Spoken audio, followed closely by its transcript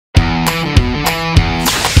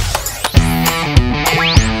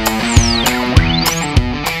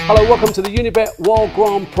Hello, welcome to the Unibet World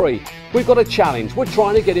Grand Prix. We've got a challenge. We're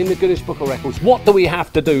trying to get in the Guinness Book of Records. What do we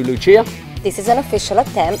have to do, Lucia? This is an official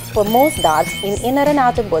attempt for most darts in inner and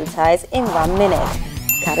outer bullseyes in 1 minute.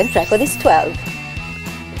 Current record is 12.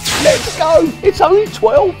 Let's go! It's only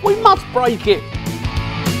 12. We must break it.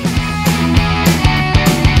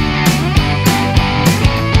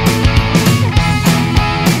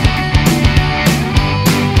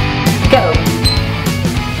 Go!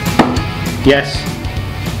 Yes.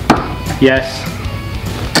 Yes.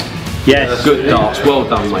 Yes. Good darts. Well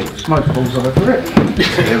done, mate. Smoke balls all over it.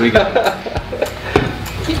 Here we go.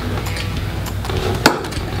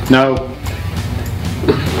 No.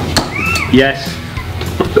 Yes.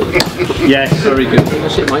 Yes. Very good.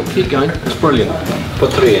 That's it, mate. Keep going. That's brilliant.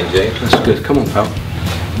 Put 3 in, James. That's good. Come on, pal.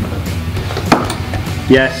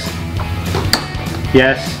 Yes.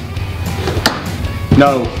 Yes.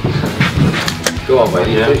 No. Go on, mate.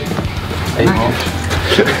 Yeah. 8 more.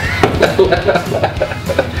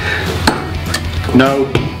 No.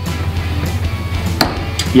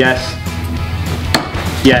 Yes.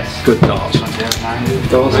 Yes. Good darts.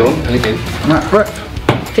 Doors on. And again. Right, correct.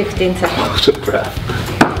 15 seconds. Hold your breath.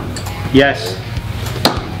 Yes.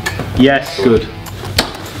 Yes. Good.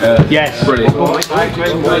 Yes. Brilliant. Last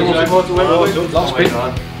bit.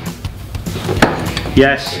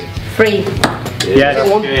 Yes. 3, Yes.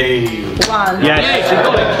 1. Yes. Yes, you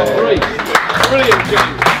got it. 3. Brilliant,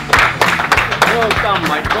 James. Well done,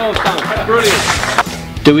 mate. Well done. Brilliant.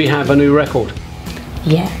 Do we have a new record?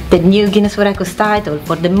 Yeah, the new Guinness World Record title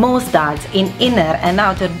for the most darts in inner and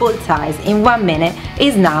outer bullseyes in 1 minute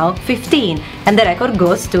is now 15, and the record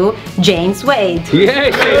goes to James Wade.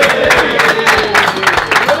 Yes! Brilliant!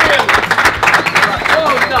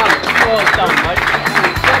 Well done, mate.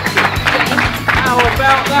 How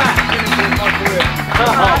about that?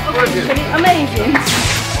 Brilliant. Amazing.